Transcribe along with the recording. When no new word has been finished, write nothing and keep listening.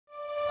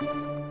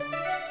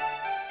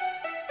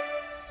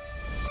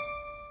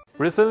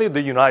Recently,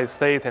 the United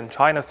States and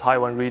China's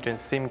Taiwan region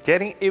seem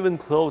getting even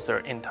closer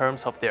in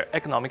terms of their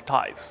economic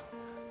ties.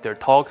 Their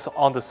talks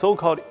on the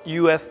so-called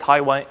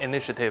US-Taiwan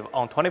Initiative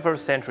on 21st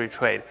Century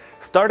Trade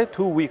started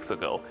 2 weeks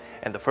ago,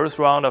 and the first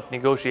round of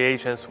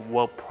negotiations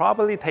will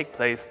probably take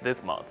place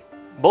this month.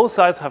 Both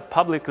sides have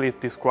publicly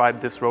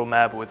described this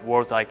roadmap with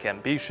words like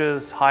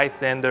ambitious, high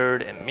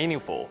standard, and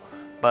meaningful.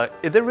 But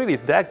is it really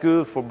that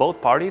good for both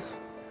parties?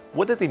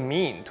 What does it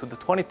mean to the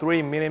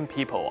 23 million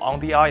people on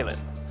the island?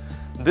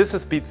 This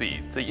is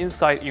B2B, the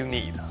insight you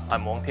need.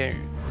 I'm Wang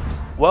Tianyu.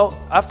 Well,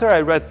 after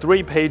I read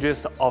 3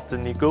 pages of the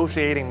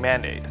negotiating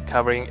mandate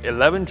covering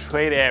 11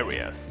 trade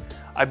areas,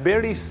 I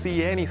barely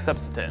see any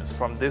substance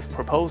from this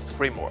proposed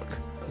framework.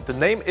 The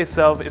name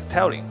itself is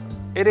telling.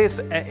 It is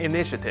an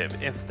initiative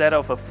instead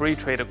of a free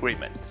trade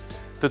agreement.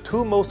 The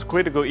 2 most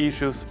critical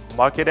issues,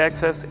 market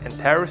access and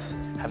tariffs,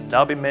 have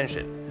not been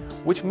mentioned,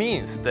 which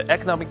means the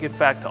economic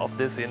effect of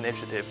this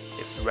initiative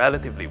is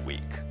relatively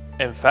weak.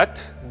 In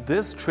fact,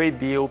 this trade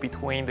deal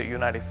between the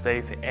United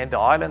States and the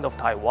island of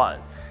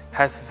Taiwan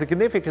has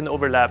significant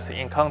overlaps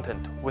in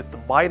content with the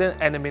Biden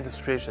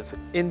administration's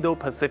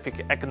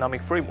Indo-Pacific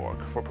Economic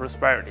Framework for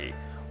Prosperity,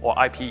 or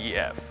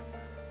IPEF.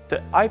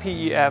 The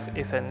IPEF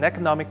is an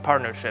economic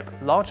partnership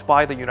launched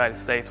by the United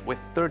States with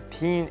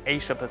 13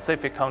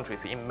 Asia-Pacific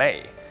countries in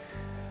May.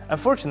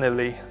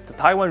 Unfortunately, the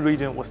Taiwan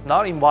region was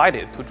not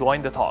invited to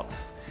join the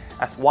talks,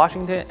 as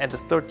Washington and the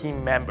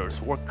 13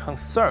 members were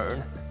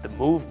concerned the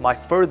move might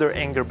further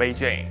anger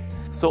Beijing.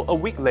 So a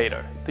week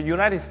later, the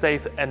United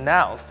States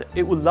announced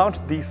it would launch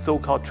these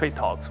so-called trade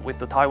talks with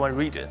the Taiwan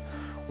region,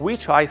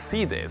 which I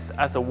see this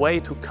as a way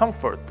to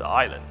comfort the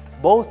island.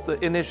 Both the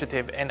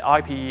initiative and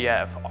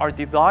IPEF are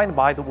designed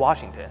by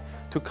Washington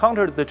to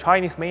counter the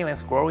Chinese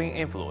mainland's growing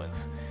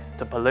influence.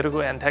 The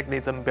political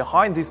antagonism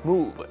behind this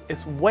move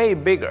is way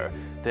bigger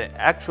than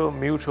actual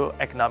mutual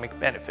economic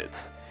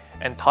benefits,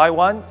 and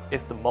Taiwan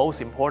is the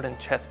most important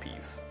chess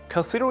piece.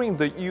 Considering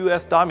the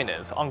US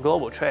dominance on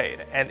global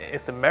trade and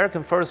its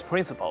American first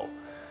principle,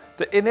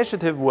 the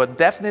initiative will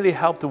definitely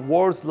help the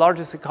world's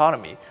largest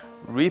economy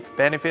reap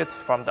benefits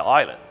from the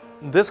island.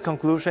 This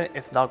conclusion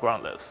is not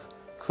groundless.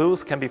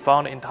 Clues can be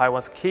found in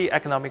Taiwan's key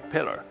economic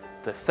pillar,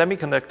 the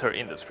semiconductor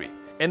industry.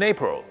 In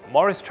April,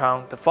 Morris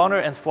Chang, the founder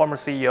and former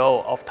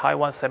CEO of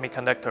Taiwan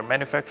Semiconductor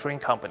Manufacturing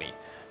Company,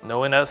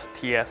 known as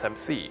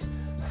TSMC,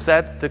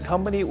 said the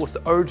company was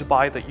urged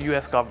by the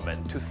US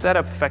government to set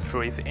up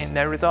factories in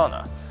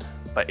Arizona,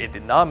 but it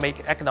did not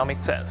make economic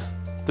sense.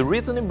 The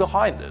reasoning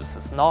behind this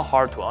is not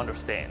hard to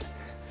understand,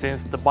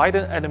 since the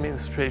Biden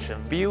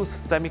administration views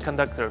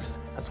semiconductors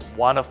as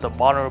one of the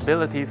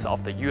vulnerabilities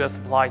of the US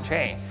supply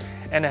chain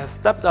and has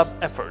stepped up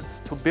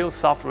efforts to build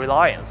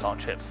self-reliance on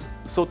chips.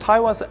 So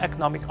Taiwan's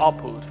economic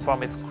output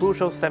from its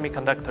crucial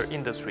semiconductor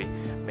industry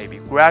may be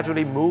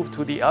gradually moved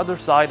to the other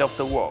side of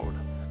the world.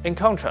 In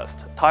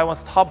contrast,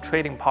 Taiwan's top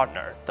trading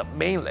partner, the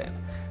mainland,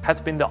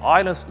 has been the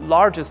island's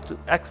largest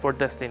export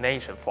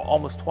destination for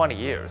almost 20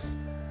 years.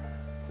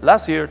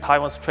 Last year,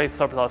 Taiwan's trade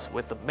surplus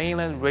with the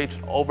mainland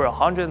reached over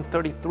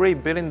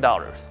 $133 billion,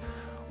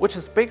 which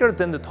is bigger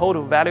than the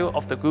total value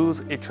of the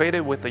goods it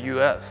traded with the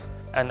US.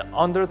 And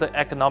under the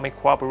Economic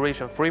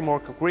Cooperation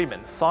Framework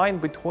Agreement signed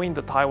between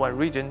the Taiwan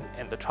region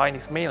and the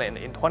Chinese mainland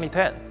in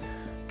 2010,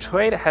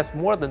 trade has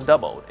more than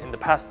doubled in the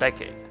past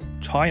decade.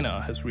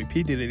 China has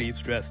repeatedly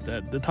stressed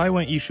that the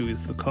Taiwan issue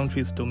is the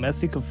country's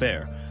domestic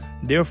affair,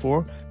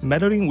 therefore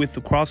meddling with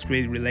the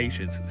cross-strait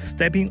relations,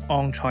 stepping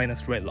on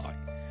China's red line.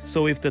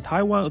 So if the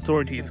Taiwan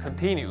authorities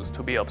continues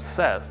to be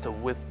obsessed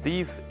with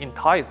these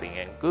enticing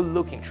and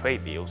good-looking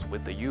trade deals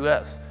with the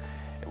US,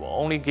 it will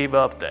only give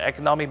up the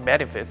economic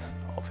benefits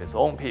of its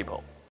own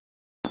people.